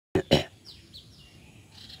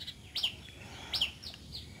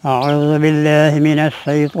أعوذ بالله من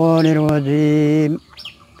الشيطان الرجيم.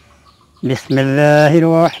 بسم الله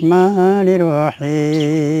الرحمن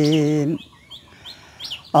الرحيم.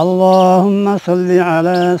 اللهم صل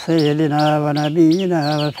على سيدنا ونبينا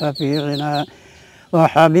وشفيعنا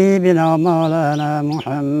وحبيبنا ومولانا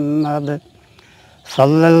محمد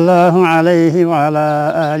صلى الله عليه وعلى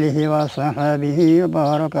آله وصحبه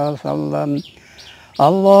وبارك وسلم.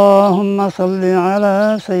 اللهم صل على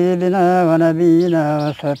سيدنا ونبينا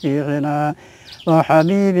وشفيعنا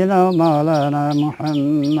وحبيبنا ومولانا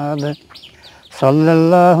محمد صلى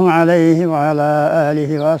الله عليه وعلى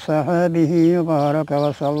آله وصحبه وبارك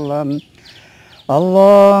وسلم.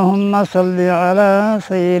 اللهم صل على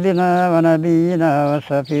سيدنا ونبينا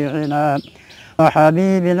وشفيعنا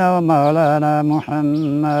وحبيبنا ومولانا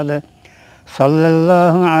محمد صلى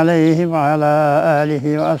الله عليه وعلى آله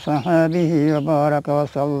وأصحابه وبارك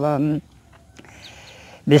وسلم.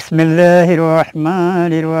 بسم الله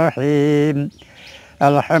الرحمن الرحيم.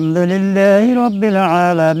 الحمد لله رب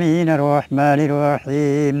العالمين الرحمن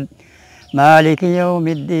الرحيم مالك يوم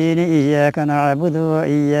الدين إياك نعبد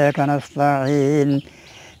وإياك نستعين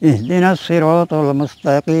اهدنا الصراط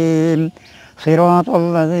المستقيم صراط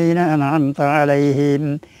الذين أنعمت عليهم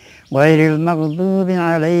غير المغضوب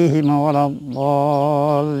عليهم ولا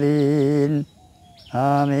الضالين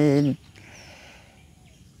آمين.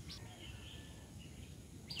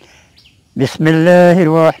 بسم الله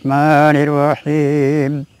الرحمن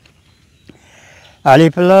الرحيم.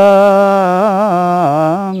 ألف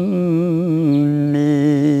لام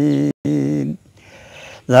ميم.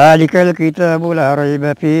 ذلك الكتاب لا ريب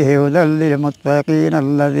فيه هدى للمتقين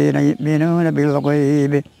الذين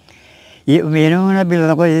يؤمنون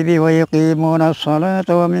بالغيب ويقيمون الصلاة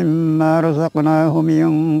ومما رزقناهم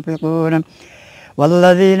ينفقون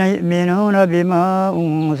والذين يؤمنون بما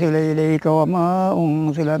أنزل إليك وما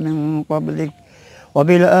أنزل من قبلك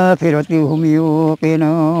وبالآخرة هم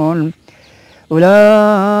يوقنون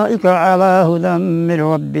أولئك على هدى من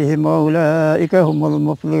ربهم وأولئك هم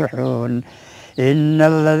المفلحون. إن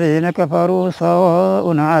الذين كفروا سواء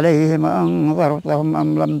عليهم أنذرتهم أم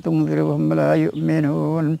لم تنذرهم لا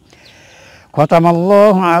يؤمنون. ختم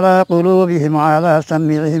الله على قلوبهم وعلى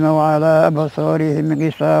سمعهم وعلى أبصارهم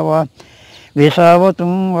غشاوة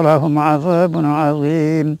ولهم عذاب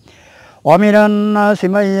عظيم. ومن الناس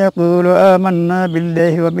من يقول آمنا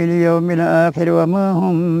بالله وباليوم الآخر وما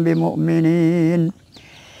هم بمؤمنين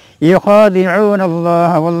يخادعون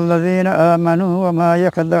الله والذين آمنوا وما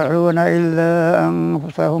يخدعون إلا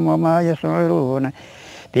أنفسهم وما يشعرون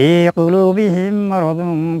في قلوبهم مرض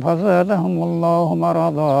فزادهم الله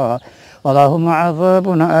مرضا ولهم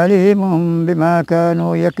عذاب أليم بما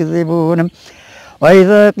كانوا يكذبون.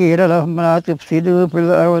 وإذا قيل لهم لا تفسدوا في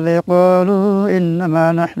الأرض قالوا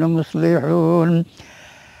إنما نحن مصلحون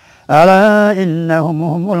ألا إنهم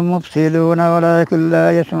هم المفسدون ولكن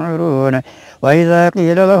لا يشعرون. وإذا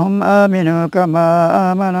قيل لهم آمنوا كما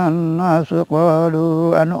آمن الناس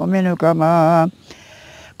قالوا أنؤمن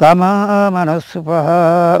كما آمن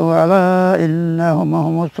السفهاء ألا إنهم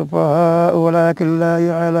هم السفهاء ولكن لا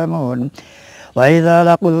يعلمون. وإذا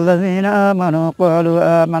لقوا الذين آمنوا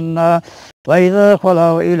قالوا آمنا وإذا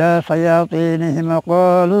خلوا إلى شياطينهم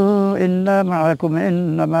قالوا إنا معكم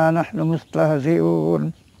إنما نحن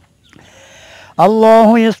مستهزئون.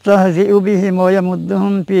 الله يستهزئ بهم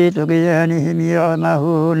ويمدهم في طغيانهم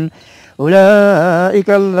يعمهون. أولئك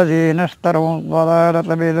الذين اشتروا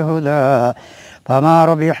الضلالة بالهدى فما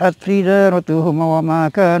ربحت تجارتهم وما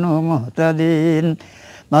كانوا مهتدين.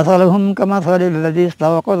 مثلهم كمثل الذي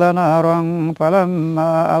استوقد نارا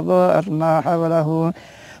فلما أضاءت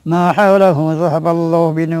ما حوله ذهب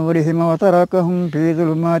الله بنورهم وتركهم في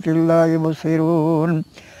ظلمات لا يبصرون.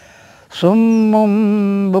 صم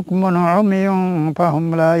بكم عمي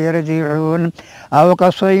فهم لا يرجعون. أو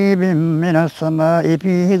كصيب من السماء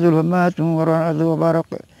فيه ظلمات ورعد وبرق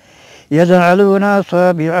يجعلون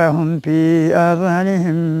أصابعهم في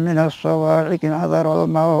آذانهم من الصواعق حذر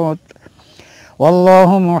الموت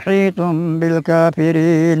والله محيط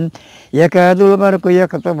بالكافرين. يكاد البرق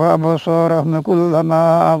يخطف أبصارهم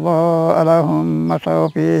كلما أضاء لهم مشوا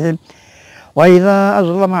فيه وإذا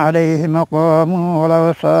أظلم عليهم قاموا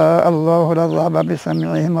ولو شاء الله لذهب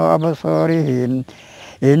بسمعهم وأبصارهم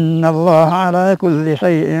إن الله على كل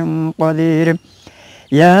شيء قدير.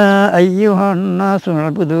 يا أيها الناس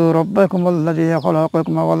اعبدوا ربكم الذي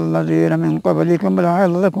خلقكم والذين من قبلكم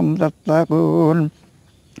لعلكم تتقون.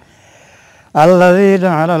 الذي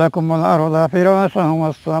جعل لكم الأرض فراشا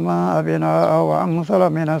والسماء بناء وأنزل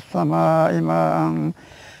من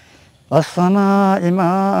السماء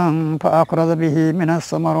ماء فأخرج به من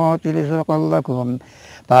الثمرات رزقا لكم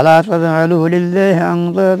فلا تجعلوا لله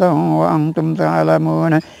أندادا وأنتم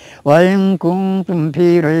تعلمون وإن كنتم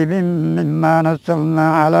في ريب مما نزلنا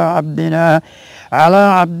على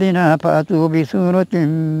عبدنا فأتوا بسورة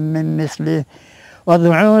من مثله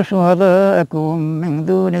وادعوا شهداءكم من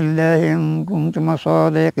دون الله إن كنتم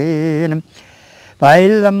صادقين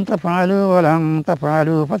فإن لم تفعلوا ولن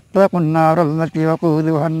تفعلوا فاتقوا النار التي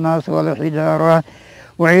وقودها الناس والحجارة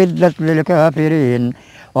أعدت للكافرين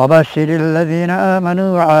وبشر الذين آمنوا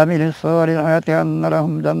وعاملوا الصالحات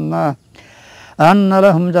أن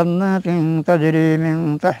لهم جنات تجري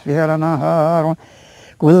من تحتها الأنهار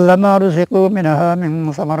كلما رزقوا منها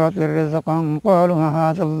من ثمرة رزقا قالوا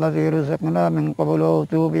هذا الذي رزقنا من قبل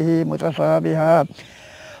وأتوا به متشابها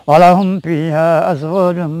ولهم فيها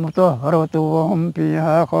أزواج مطهرة وهم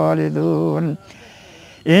فيها خالدون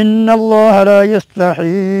إن الله لا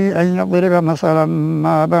يستحي أن يضرب مثلا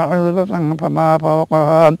ما بعوضة فما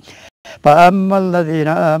فوقها فأما الذين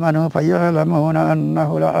آمنوا فيعلمون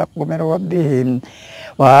أنه الحق من ربهم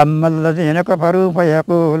وأما الذين كفروا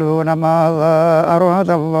فيقولون ماذا أراد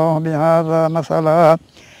الله بهذا مثلا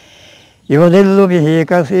يضل به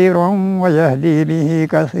كثيرا ويهدي به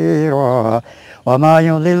كثيرا وما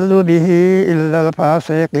يضل به إلا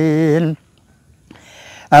الفاسقين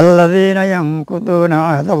الذين ينقضون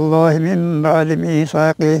عهد الله من بعد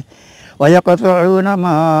ميثاقه ويقطعون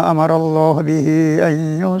ما أمر الله به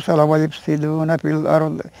أن يوصل ويفسدون في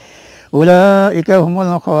الأرض أولئك هم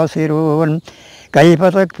الخاسرون كيف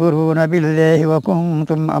تكفرون بالله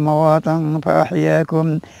وكنتم أمواتا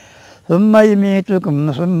فأحياكم ثم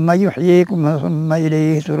يميتكم ثم يحييكم ثم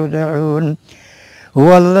إليه ترجعون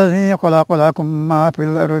هو الذي خلق لكم ما في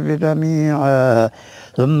الأرض جميعا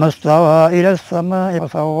ثم استوى إلى السماء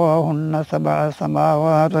فسواهن 7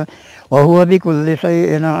 سماوات وهو بكل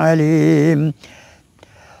شيء عليم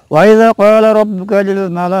وإذا قال ربك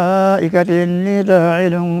للملائكة إني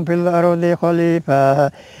جاعل في الأرض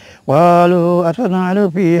خليفة قالوا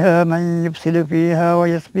أتجعل فيها من يفسد فيها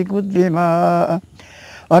ويسفك الدماء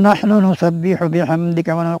ونحن نسبح بحمدك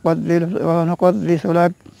ونقدس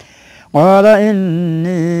لك قال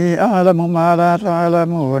إني أعلم ما لا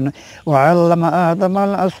تعلمون وعلم آدم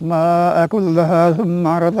الأسماء كلها ثم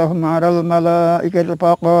عرضهم على الملائكة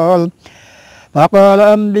فقال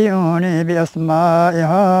أنبئوني بأسماء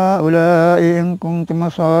هؤلاء إن كنتم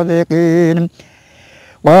صادقين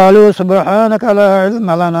قالوا سبحانك لا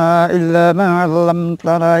علم لنا إلا ما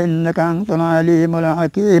علمتنا إنك أنت العليم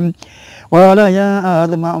الحكيم قال يا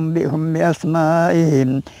آدم أنبئهم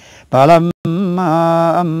بأسمائهم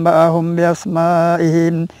فلما أنبأهم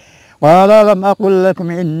بأسمائهم قال لم أقل لكم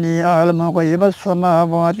إني أعلم غيب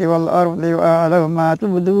السماوات والأرض وأعلم ما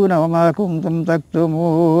تبدون وما كنتم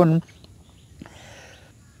تكتمون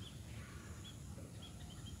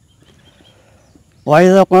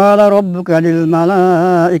وإذا قال ربك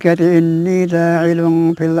للملائكة إني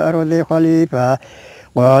جاعل في الأرض خليفة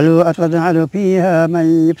قالوا أتجعل فيها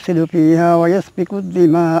من يفسد فيها ويسفك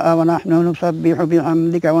الدماء ونحن نسبح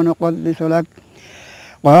بحمدك ونقدس لك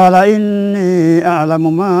قال إني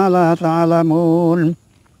أعلم ما لا تعلمون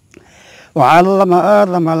وعلم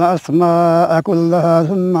آدم الأسماء كلها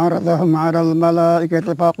ثم عرضهم على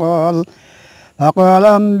الملائكة فقال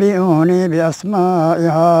أنبئوني بأسماء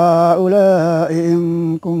هؤلاء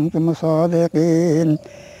إن كنتم صادقين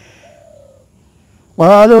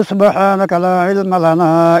قالوا سبحانك لا علم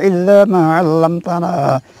لنا إلا ما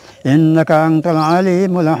علمتنا إنك أنت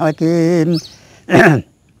العليم الحكيم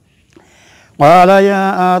قال يا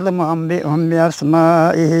آدم أنبئهم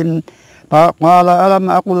بأسمائهم قال ألم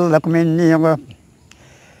أقل لكم إني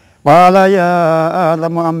قال يا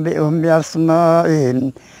آدم أنبئهم بأسمائهم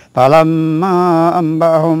فلما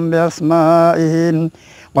أنبأهم بأسمائهم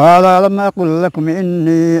قال ألم أقل لكم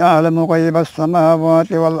إني أعلم غيب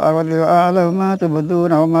السماوات والأرض وأعلم ما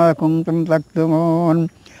تبدون وما كنتم تكتمون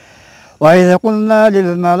وإذا قلنا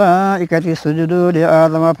للملائكة اسجدوا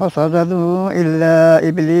لآدم فسجدوا إلا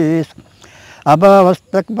إبليس أبى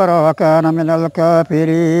واستكبر وكان من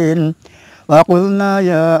الكافرين وقلنا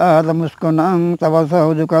يا آدم اسكن أنت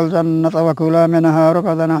وزوجك الجنة وكلا منها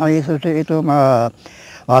رغدا حيث شئتما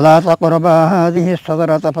ولا تقربا هذه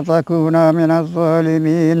الشجرة فتكونا من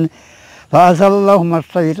الظالمين فأزلهما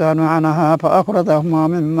الشيطان عنها فأخرجهما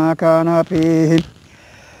مما كانا فيه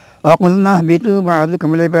وقلنا اهبطوا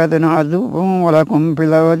بعضكم لبعض عدو ولكم في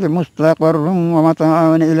الأرض مستقر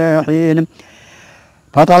ومتاع إلى حين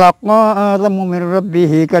فتلقى آدم من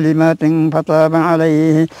ربه كلمات فتاب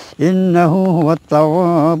عليه إنه هو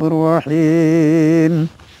التواب الرحيم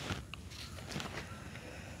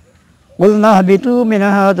قلنا اهبطوا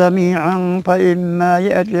منها جميعا فإما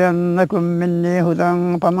يأتينكم مني هدى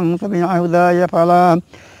فمن تبع هداي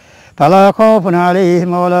فلا خوف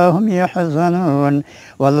عليهم ولا هم يحزنون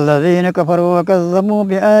والذين كفروا وكذبوا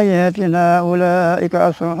بآياتنا أولئك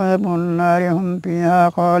أصحاب النار هم فيها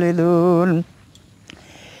خالدون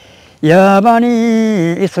يا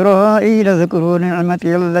بني إسرائيل اذكروا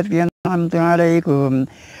نعمتي التي أنعمت عليكم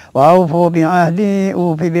وأوفوا بعهدي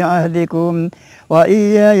أوف بعهدكم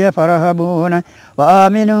وإياي فارهبون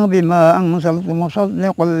وآمنوا بما أنزلت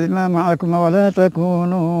مصدقا لما معكم ولا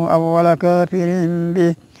تكونوا أول كافر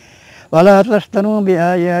به ولا تشتروا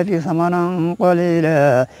بآياتي ثمنا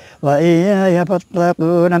قليلا وإياي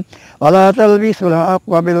فاتقون ولا تلبسوا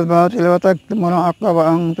الحق بالباطل وتكتموا الحق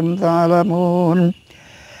وأنتم تعلمون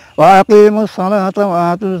وأقيموا الصلاة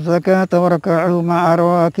وآتوا الزكاة واركعوا مع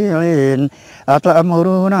الراكعين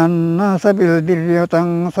أتأمرون الناس بالبر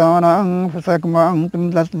وتنسون أنفسكم وأنتم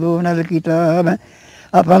تتلون الكتاب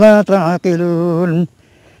أفلا تعقلون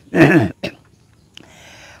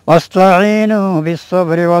واستعينوا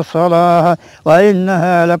بالصبر والصلاة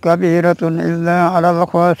وإنها لكبيرة إلا على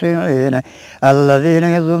الخاشعين الذين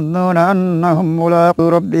يظنون أنهم ملاقو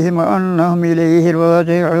ربهم وأنهم إليه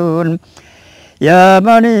راجعون يا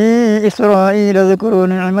بني إسرائيل اذكروا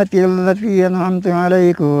نعمتي التي أنعمت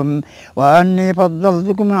عليكم وأني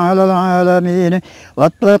فضلتكم على العالمين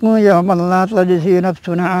واتقوا يوما لا تجزي نفس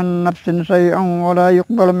عن نفس شيئا ولا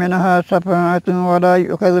يقبل منها شفاعة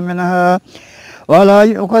ولا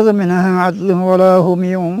يؤخذ منها عدل ولا هم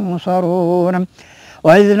ينصرون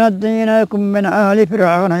وإذ نجيناكم من آل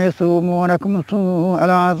فرعون يسومونكم سوء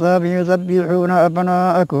العذاب يذبحون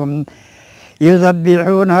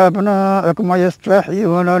أبناءكم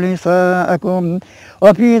ويستحيون نساءكم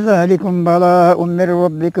وفي ذلكم بلاء من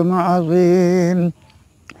ربكم عظيم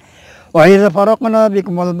وإذا فرقنا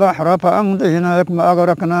بكم البحر فأنجيناكم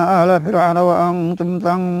وأغرقنا آل فرعون وأنتم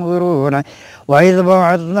تنظرون وإذ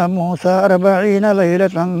وعدنا موسى 40 ليلة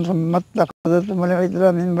ثم اتخذتم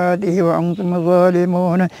العجل من بعده وأنتم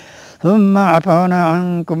ظالمون ثم عفونا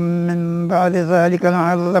عنكم من بعد ذلك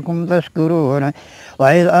لعلكم تشكرون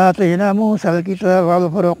وإذ آتينا موسى الكتاب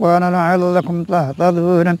والفرقان لعلكم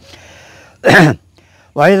تهتدون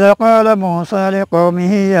وإذا قال موسى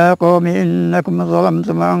لقومه يا قوم إنكم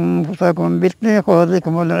ظلمتم أنفسكم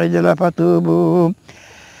باتخاذكم العجل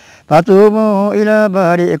فتوبوا إلى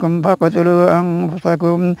بارئكم فاقتلوا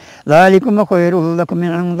أنفسكم ذلكم خير لكم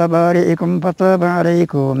عند بارئكم فتاب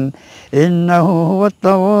عليكم إنه هو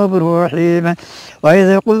التواب الرحيم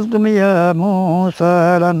وإذ قلتم يا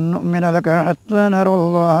موسى لن نؤمن لك حتى نرى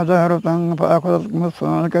الله جهرة فأخذتكم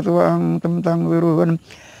الصاعقة وأنتم تنظرون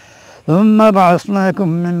ثم بعثناكم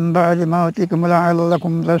من بعد موتكم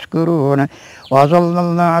لعلكم تشكرون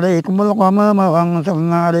وظللنا عليكم الغمام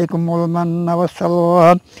وأنزلنا عليكم المن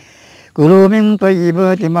والسلوى كلوا من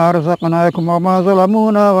طيبات ما رزقناكم وما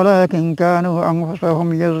ظلمونا ولكن كانوا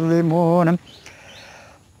أنفسهم يظلمون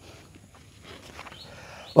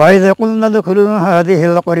وإذا قلنا ادخلوا هذه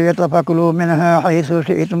القرية فكلوا منها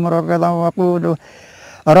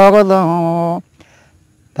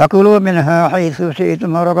حيث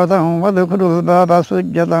شئتم رغدا وادخلوا الباب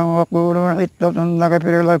سجدا وقولوا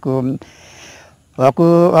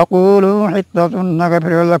حطة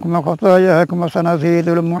نغفر لكم خطاياكم وسنزيد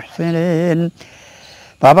المحسنين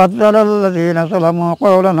فبدل الذين ظلموا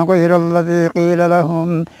قولا غير الذي قيل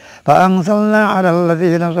لهم فأنزلنا على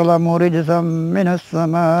الذين ظلموا رجزا من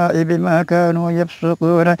السماء بما كانوا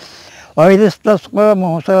يفسقون وإذ استسقى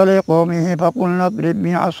موسى لقومه فقلنا اضرب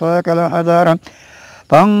بعصاك الحجر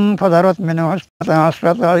فانفجرت منه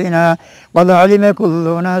 12 عينا قد علم كل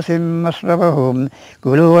أناس مشربهم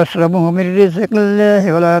كلوا واشربوا من رزق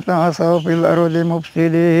الله ولا تعثوا في الأرض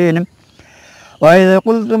مفسدين وإذ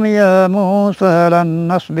قلتم يا موسى لن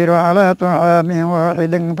نصبر على طعام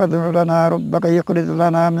واحد فادع لنا ربك يخرج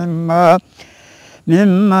لنا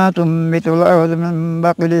مما تنبت الأرض من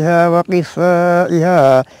بقلها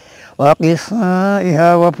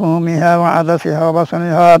وقثائها وفومها وعدسها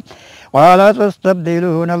وبصلها قال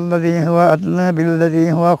تستبدلون الذي هو أدنى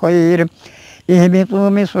بالذي هو خير اهبطوا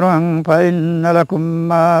مصرا فإن لكم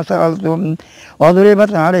ما سألتم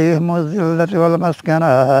وضربت عليهم الذلة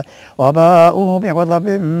والمسكنة وباءوا بغضب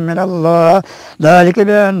من الله ذلك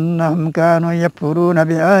بأنهم كانوا يكفرون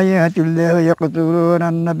بآيات الله ويقتلون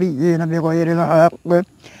النبيين بغير الحق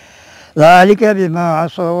ذلك بما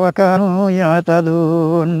عصوا وكانوا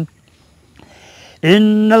يعتدون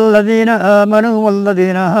إن الذين آمنوا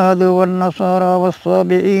والذين هادوا والنصارى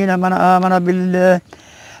والصابئين من آمن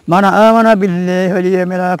بالله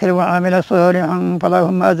واليوم الآخر وعمل صالحا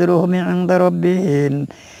فلهم أجرهم عند ربهم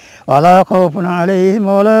ولا خوف عليهم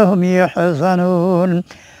ولا هم يحزنون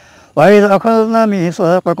وإذ أخذنا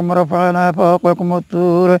ميثاقكم ورفعنا فوقكم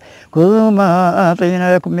الطور خذوا ما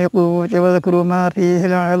آتيناكم بقوة واذكروا ما فيه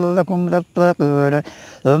لعلكم تتقون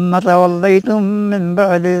ثم توليتم من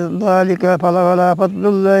بعد ذلك فلولا فضل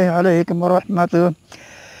الله عليكم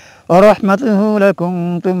ورحمته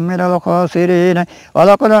لكنتم من الخاسرين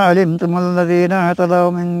ولقد علمتم الذين اعتدوا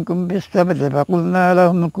منكم في السبت فقلنا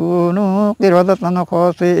لهم كونوا قردة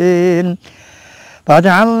خاسئين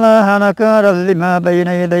فجعلناها نكالا لما بين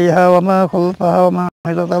يديها وما خلفها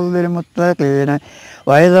وموعظة للمتقين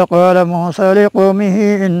وإذ قال موسى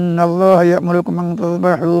لقومه إن الله يأمركم أن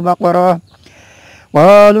تذبحوا بقرة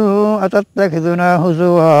قالوا أتتخذنا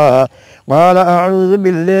هزوا قال أعوذ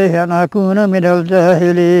بالله أن أكون من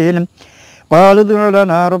الجاهلين قالوا ادع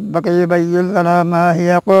لنا ربك يبين لنا ما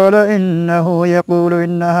هي قال إنه يقول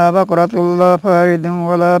إنها بقرة لا فارض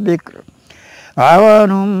ولا بكر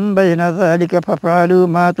عوان بين ذلك فافعلوا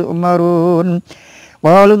ما تؤمرون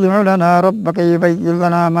قالوا ادع لنا ربك يبين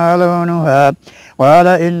لنا ما لونها قال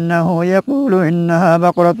إنه يقول إنها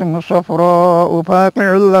بقرة صفراء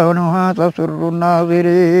فاقع لونها تسر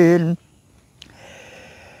الناظرين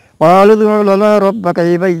قالوا ادع لنا ربك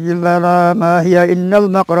يبين لنا ما هي إن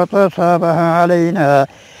البقرة شابه علينا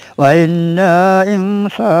وإنا إن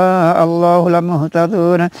شاء الله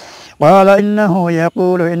لمهتدون قال إنه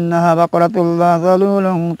يقول إنها بقرة لا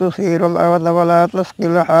ذلول تثير الأرض ولا تسقي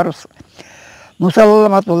الحرث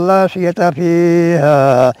مسلمة لا شية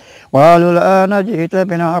فيها قالوا الآن جئت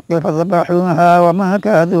بالحق فاذبحوها وما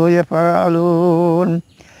كادوا يفعلون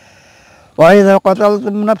وإذا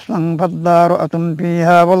قتلتم نفسا فادارأتم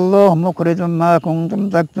فيها والله مخرج ما كنتم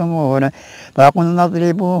تكتمون فقلنا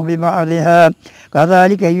اضربوه ببعضها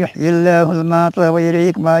كذلك يحيي الله الموتى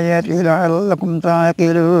ويريكم آياته لعلكم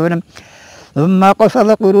تعقلون ثم قست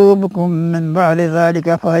قلوبكم من بعد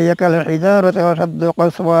ذلك فهي كالحجارة وشد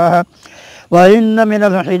قسواها وإن من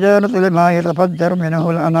الحجارة لما يتفجر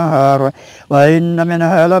منه الأنهار وإن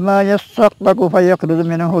منها لما يشقق فيخرج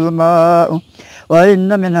منه الماء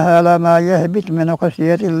وإن منها لما يهبط من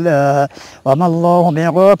خشية الله وما الله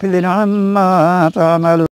بغافل عما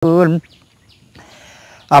تعملون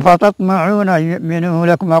أفتطمعون أن يؤمنوا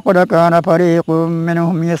لكم وقد كان فريق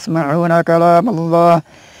منهم يسمعون كلام الله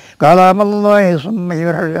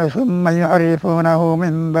ثم يحرفونه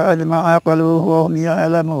من بعد ما عقلوه وهم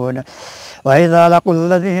يعلمون وإذا لقوا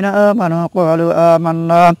الذين آمنوا قالوا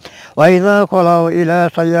آمنا وإذا خلوا إلى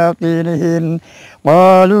شياطينهم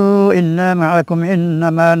قالوا إنا معكم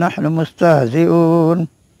إنما نحن مستهزئون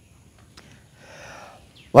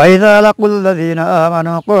وإذا لقوا الذين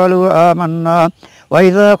آمنوا قالوا آمنا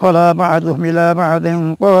وإذا خلا بعضهم إلى بعض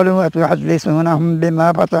قالوا أتحدثونهم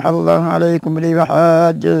بما فتح الله عليكم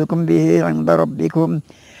ليحاجوكم به عند ربكم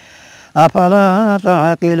أفلا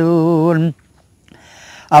تعقلون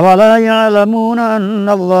أولا يعلمون أن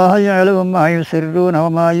الله يعلم ما يسرون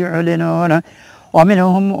وما يعلنون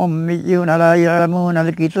ومنهم أميون لا يعلمون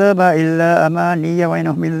الكتاب إلا أماني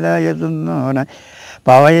وإنهم إلا يظنون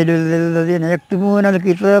فويل للذين يكتبون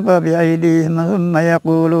الكتاب بأيديهم ثم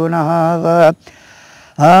يقولون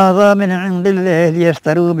هذا من عند الله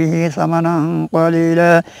ليشتروا به ثمنا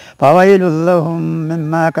قليلا فويل لهم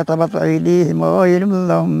مما كتبت أيديهم وويل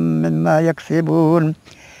لهم مما يكسبون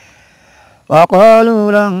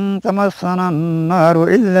وقالوا لن تمسنا النار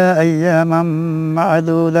إلا أياما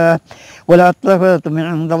معدودة قل أتخذتم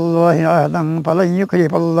عند الله عهدا فلن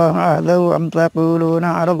يخلف الله عهده أم تقولون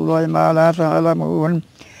على الله ما لا تعلمون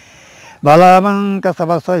بلى من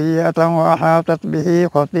كسب سيئة وأحاطت به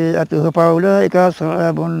خطيئته فأولئك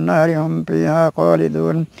أصحاب النار هم فيها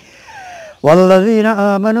خالدون والذين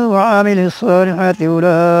آمنوا وعملوا الصالحات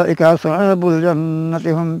أولئك أصحاب الجنة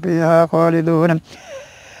هم فيها خالدون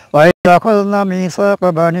وإذ أخذنا ميثاق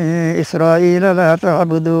بني إسرائيل لا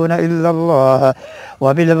تعبدون إلا الله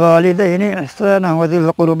وبالوالدين إحسانا وذي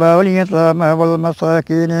القربى واليتامى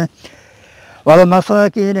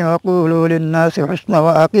والمساكين وقولوا للناس حسنا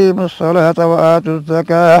وأقيموا الصلاة وآتوا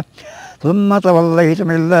الزكاة ثم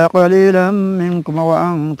توليتم إلا قليلا منكم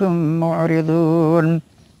وأنتم معرضون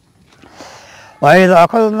وإذا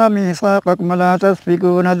أخذنا ميثاقكم لا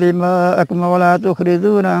تسفكون دماءكم ولا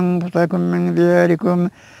تخرجون أنفسكم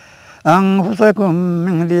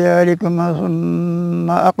من دياركم ثم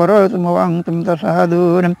أقررتم وأنتم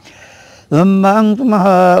تشهدون ثم أنتم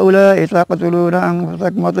هؤلاء تقتلون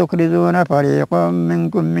أنفسكم وتخرجون فريقا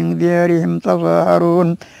منكم من ديارهم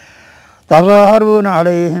تظاهرون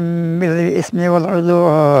عليهم بالإثم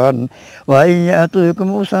والعدوان وإن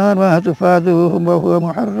يأتوكم أسارى تفادوهم وهو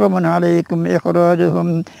محرم عليكم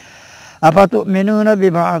إخراجهم أفتؤمنون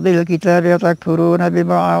ببعض الكتاب وتكفرون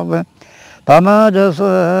ببعض فما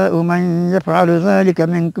جزاء من يفعل ذلك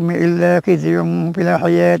منكم إلا خزي في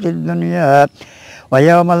الحياة الدنيا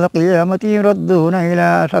ويوم القيامة يردون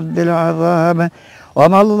إلى أشد العذاب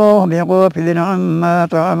وما الله بغافل عما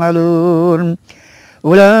تعملون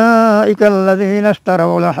أولئك الذين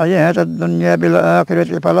اشتروا الحياة الدنيا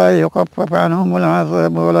بالآخرة فلا يخفف عنهم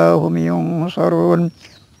العذاب ولا هم ينصرون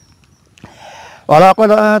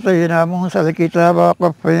ولقد آتينا موسى الكتاب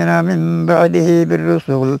وقفينا من بعده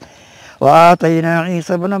بالرسل وآتينا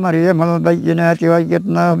عيسى ابن مريم البينات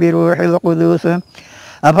وأيدناه بروح القدس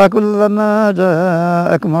أفكلما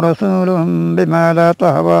جاءكم رسول بما لا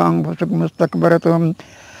تهوى أنفسكم استكبرتم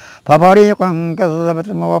ففريقا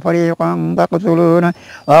كذبتم وفريقا تقتلون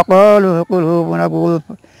وقالوا قلوبنا غلف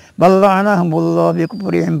بل لعنهم الله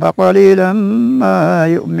بكفرهم فقليلا ما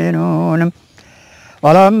يؤمنون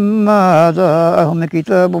ولما جاءهم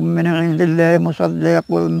كتاب من عند الله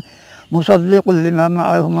مصدق لما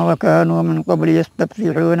معهم وكانوا من قبل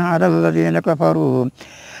يستفتحون على الذين كفروا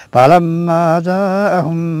فلما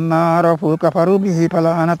جاءهم ما عرفوا كفروا به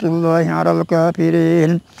فلعنة الله على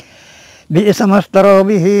الكافرين بئس ما اشتروا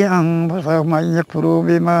به أنفسهم أن يكفروا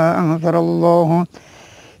بما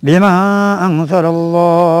أنزل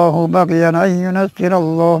الله بغيا أن ينزل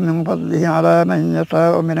الله من فضله على من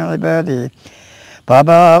يشاء من عباده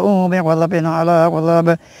فباءوا بغضب على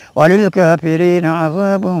غضب وللكافرين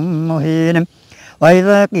عذاب مهين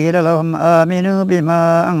وإذا قيل لهم آمنوا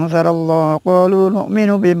بما أنزل الله قالوا نؤمن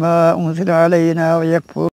بما أنزل علينا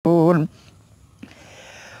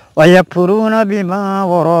ويكفرون بما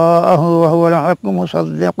وراءه وهو الحق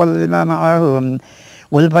مصدقا لما معهم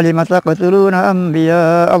قل فلم تقتلون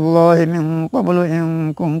أنبياء الله من قبل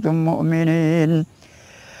إن كنتم مؤمنين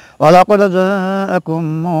ولقد جاءكم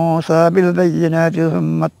موسى بالبينات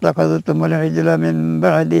ثم اتخذتم العجل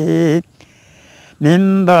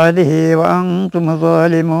من بعده وأنتم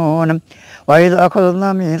ظالمون وإذ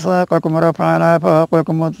أخذنا ميثاقكم رفعنا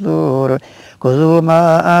فوقكم الطور خذوا ما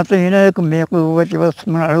آتيناكم بقوة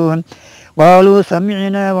واسمعوا قالوا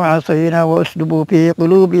سمعنا وعصينا وأشربوا في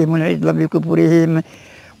قلوبهم العجل بكفرهم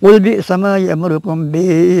قل بئس ما يأمركم به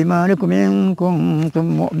إيمانكم إن كنتم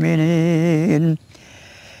مؤمنين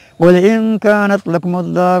قل إن كانت لكم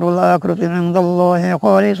الدار الآخرة عند الله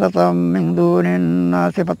خالصة من دون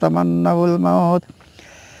الناس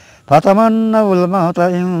فتمنوا الموت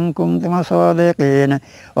إن كنتم صادقين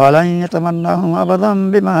ولن يتمنهم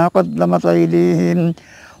أبدا بما قدمت أيديهم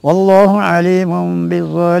والله عليم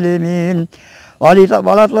بالظالمين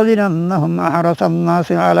ولتجدنهم أحرص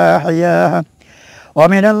الناس على حياة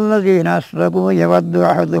ومن الذين أشركوا يود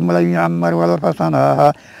أحدهم لن يعمر ألف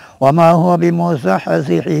سنة وما هو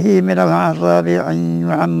بمزحزحه من العذاب أن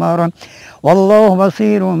يعمر والله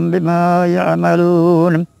بصير بما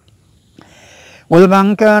يعملون قل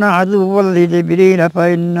من كان عدوا لجبريل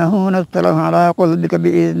فإنه نزله على قلبك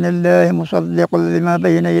بإذن الله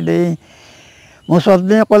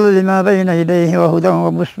مصدقا لما بين يديه وهدى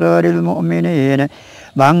وبشرى للمؤمنين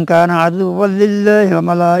من كان عدوا لله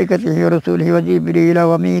وملائكته ورسوله وجبريل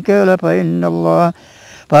وميكال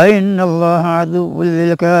فإن الله عدو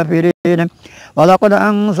للكافرين ولقد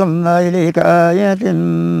أنزلنا إليك آيات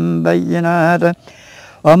بينات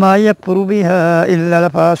وما يكفر بها إلا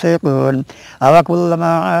الفاسقون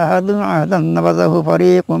أوكلما عاهدوا عهدا نبذه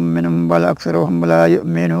فريق منهم بل أكثرهم لا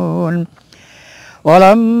يؤمنون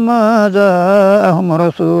ولما جاءهم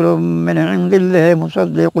رسول من عند الله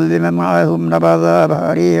مصدق لما معهم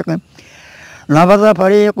نبذ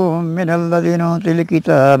فريق من الذين أوتوا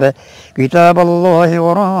الكتاب كتاب الله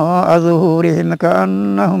وراء ظهورهم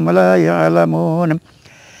كأنهم لا يعلمون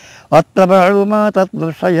واتبعوا ما تتلو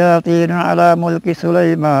الشياطين على ملك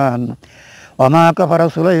سليمان وما كفر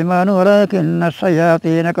سليمان ولكن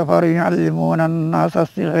الشياطين كفروا يعلمون الناس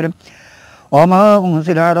السحر وما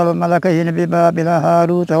أنزل على الملكين ببابل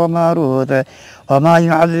هاروت وماروت وما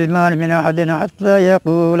يعلمان من أحد حتى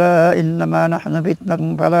يقولا إنما نحن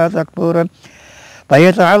فتنة فلا تكفر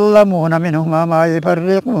فيتعلمون منهما ما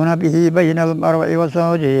يفرقون به بين المرء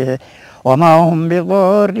وزوجه وما هم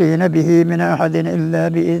بضارين به من أحد إلا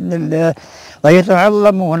بإذن الله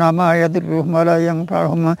ويتعلمون ما يضرهم ولا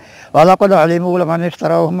ينفعهم ولقد علموا لمن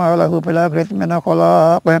اشتراه ما له في الآخرة من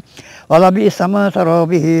خلاق ولبئس ما شروا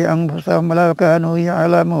به أنفسهم لو كانوا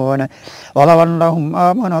يعلمون ولو أنهم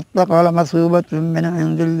آمنوا واتقوا لمثوبة من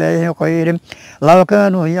عند الله خير لو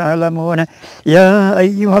كانوا يعلمون يا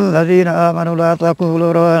أيها الذين آمنوا لا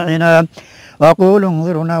تقولوا راعنا وقولوا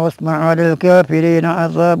انظرنا واسمعوا للكافرين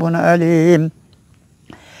عذاب أليم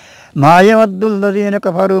ما يود الذين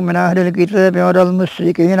كفروا من أهل الكتاب ولا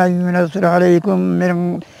المشركين أن ينزل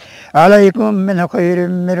عليكم من خير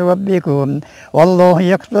من ربكم والله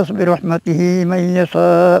يختص برحمته من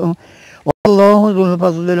يشاء ذو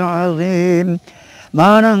الفضل العظيم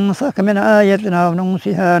ما ننسخ من آية أو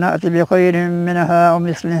ننسها نأتي بخير منها أو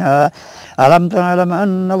مثلها ألم تعلم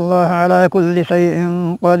أن الله على كل شيء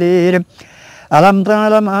قدير ألم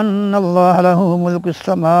تعلم أن الله له ملك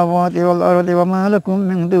السماوات والأرض وما لكم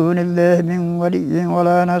من دون الله من ولي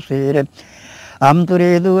ولا نصير أم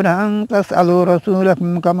تريدون أن تسألوا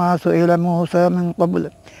رسولكم كما سئل موسى من قبل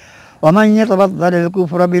ومن يتبدل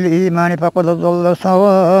الكفر بالإيمان فقد ضل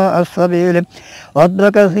سواء السبيل ود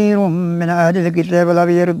كثير من أهل الكتاب لو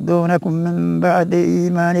يردونكم من بعد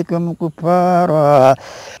إيمانكم كفارا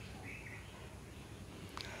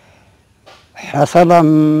حسبا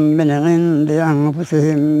من عند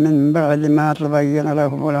أنفسهم من بعد ما تبين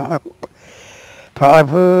لهم الحق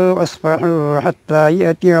فاعفوا واصفحوا حتى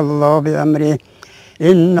يأتي الله بأمره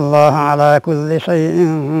إن الله على كل شيء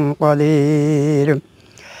قدير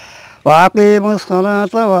وأقيموا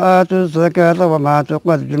الصلاة وآتوا الزكاة وما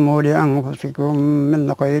تقدموا لأنفسكم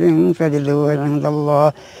من خير تجدوه عند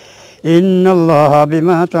الله إن الله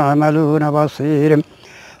بما تعملون بصير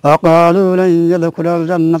وقالوا لن يدخل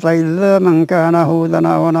الجنة إلا من كان هودا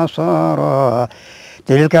أو نصارى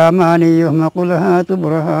تلك أمانيهم قل هاتوا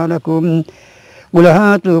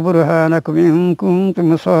برهانكم إن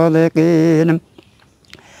كنتم صادقين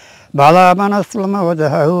بلى من أسلم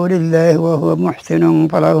وجهه لله وهو محسن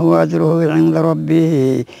فله أجره عند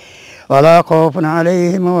ربه ولا خوف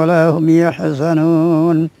عليهم ولا هم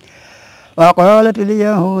يحزنون وقالت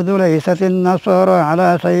اليهود ليست النصارى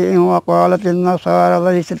على شيء وقالت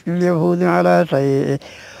النصارى ليست اليهود على شيء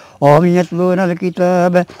وهم يتلون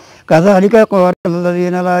الكتاب كذلك قال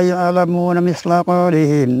الذين لا يعلمون مثل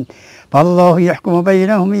قولهم فالله يحكم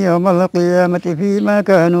بينهم يوم القيامة فيما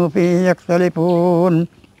كانوا فيه يختلفون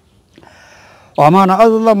ومن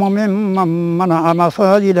أظلم ممن منع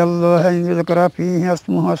مساجد الله أن يذكر فيه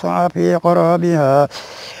اسمه وسعى في خرابها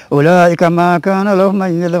أولئك ما كان لهم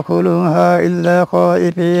أن يدخلوها إلا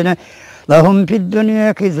خائفين لهم في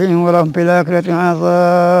الدنيا خزي ولهم في الآخرة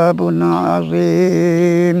عذاب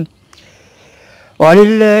عظيم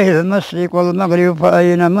ولله المشرق والمغرب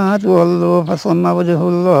فأينما تولوا فثم وجه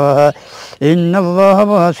الله إن الله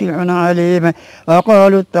واسع عليم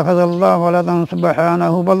وقالوا اتخذ الله ولدا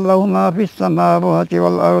سبحانه بل له ما في السماوات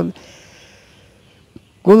والأرض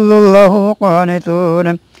كل له قانتون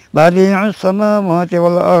بديع السماوات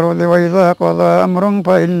والأرض وإذا قضى أمرا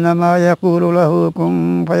فإنما يقول له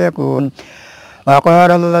كن فيكون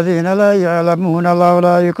وقال الذين لا يعلمون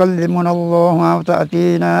لولا يكلمنا الله أو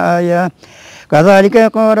تأتينا آية كذلك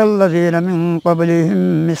قال الذين من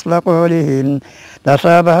قبلهم مثل قولهم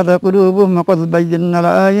تشابهت قلوبهم قد بينا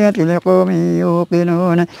الآيات لقوم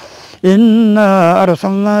يوقنون إنا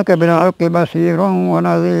أرسلناك بالحق بشيرا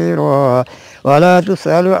ونذيرا ولا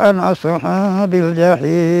تسأل عن أصحاب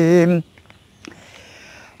الجحيم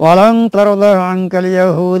ولن ترضى عنك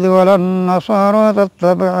اليهود ولا النصارى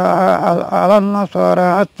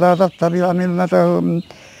حتى تتبع ملتهم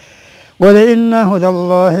قل إن هدى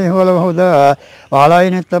الله هو الهدى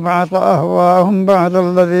ولئن اتبعت أهواءهم بعد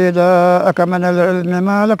الذي جاءك من العلم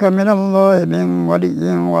ما لك من الله من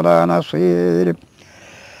ولي ولا نصير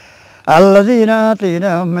الذين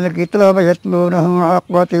آتيناهم الكتاب يتلونه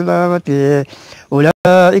حق تلاوته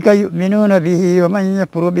أولئك يؤمنون به ومن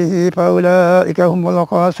يكفر به فأولئك هم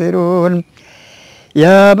الخاسرون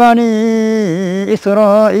يا بني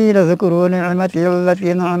إسرائيل اذكروا نعمتي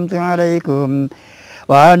التي أنعمت عليكم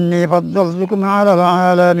وأني فضلتكم على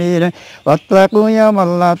العالمين واتقوا يوما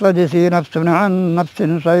لا تجزي نفس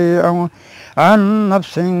عن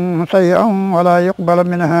نفس شيئا ولا يقبل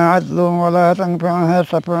منها عدل ولا تنفعها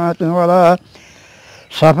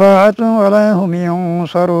شفاعة ولا هم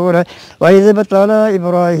ينصرون وإذ ابتلى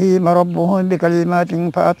إبراهيم ربه بكلمات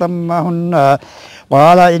فأتمهن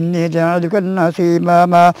قال إني جاعلك الناس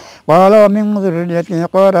إماما قال ومن ذريتي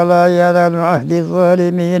قال لا ينال عهد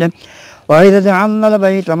الظالمين وإذا جعلنا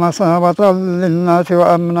البيت مثابة للناس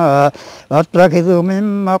وأمنا واتخذوا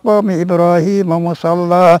من مقام إبراهيم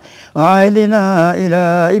مصلى وعهدنا إلى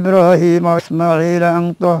إبراهيم وإسماعيل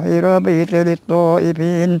أن طهر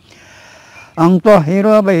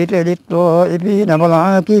بيت للطائفين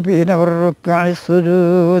والعاكفين والركع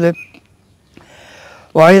السجود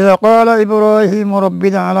وإذا قال إبراهيم رب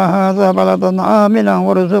اجعل هذا بلدا آمنا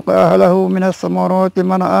وارزق أهله من الثمرات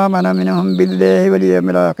من آمن منهم بالله واليوم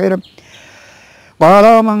الآخر قال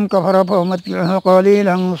ومن كفر فأمتعه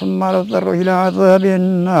قليلا ثم نضطره إلى عذاب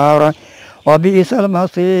النار وبئس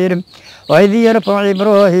المصير وإذ يرفع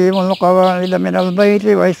إبراهيم القواعد من البيت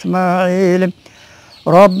وإسماعيل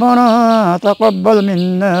ربنا تقبل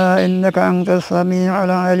منا إنك أنت السميع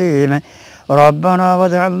العليم ربنا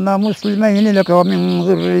واجعلنا مسلمين لك ومن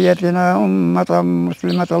ذريتنا أمة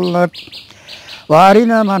مسلمة لك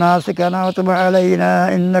وأرنا مناسكنا وتب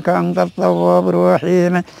علينا إنك أنت التواب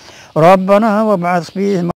الرحيم ربنا وابعث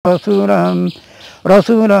فيهم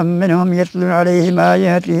رسولا منهم يتلو عليهم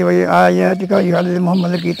آياتك ويعلمهم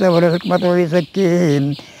الكتاب والحكمة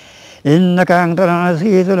ويزكيهم إنك أنت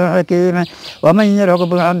العزيز الحكيم ومن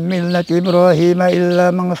يرغب عن ملة إبراهيم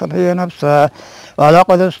إلا من صفي نفسه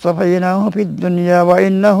ولقد اصطفيناه في الدنيا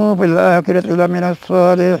وإنه في الآخرة لمن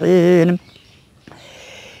الصالحين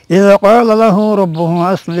إذا قال له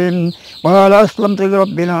ربه أسلم قال أسلمت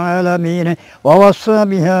لرب العالمين ووصى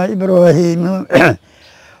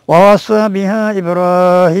بها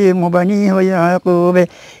إبراهيم بنيه ويعقوب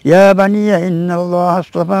يا بني إن الله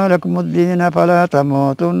اصطفى لكم الدين فلا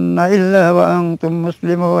تموتن إلا وأنتم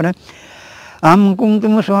مسلمون أم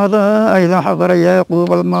كنتم شهداء إذا حضر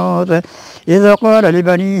يعقوب الموت إذا قال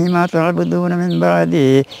لبنيه ما تعبدون من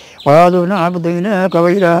بعدي قالوا نعبد إلهك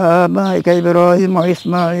وإله آبائك إبراهيم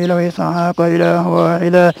وإسماعيل وإسحاق إله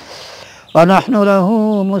واحدا ونحن له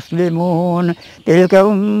مسلمون تلك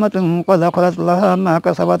أمة قد خلت لها ما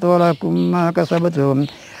كسبت ولكم ما كسبتم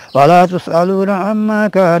ولا تسألون عما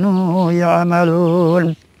كانوا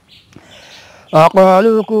يعملون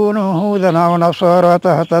وقالوا كونوا هودا أو نصارى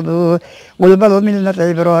تهتدوا قل بل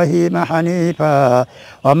ملة إبراهيم حنيفا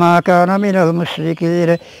وما كان من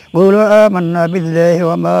المشركين قولوا آمنا بالله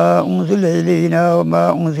وما أنزل إلينا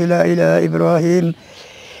وما أنزل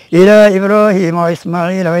إلى إبراهيم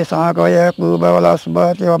وإسماعيل وإسحاق ويعقوب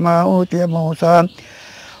والأسباط وما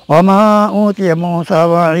أوتي موسى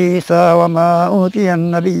وعيسى وما أوتي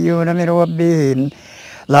النبيون من ربهم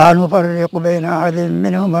لا نفرق بين أحد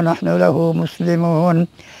منهم ونحن له مسلمون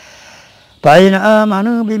فإن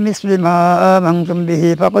آمنوا بمثل ما آمنتم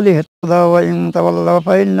به فقد اهتدوا وإن تولوا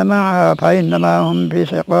فإنما هم في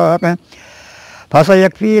شقاق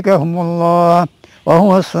فسيكفيكهم الله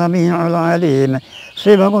وهو السميع العليم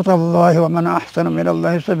صبغة الله ومن أحسن من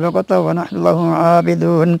الله صبغة ونحن له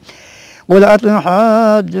عابدون قل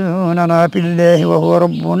أتحاجوننا في الله وهو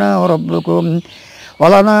ربنا وربكم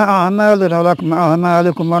ولنا أعمالنا ولكم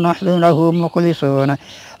أعمالكم ونحن له مخلصون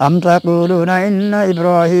أم تقولون إن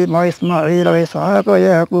إبراهيم وإسماعيل وإسحاق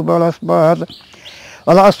ويعقوب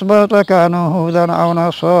والأسباط كانوا هودا أو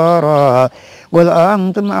نصارى قل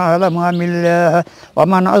أنتم أعلم أم الله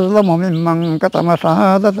ومن أظلم ممن كتم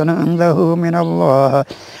شهادة عنده من الله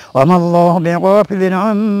وما الله بغافل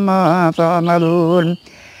عما تعملون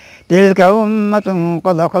تلك أمة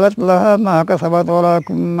قد خلت لها ما كسبت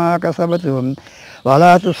ولكم ما كسبتم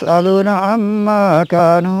ولا تسألون عما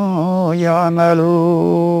كانوا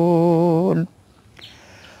يعملون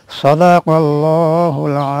صدق الله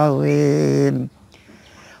العظيم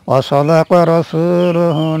وصدق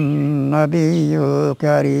رسوله النبي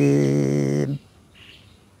الكريم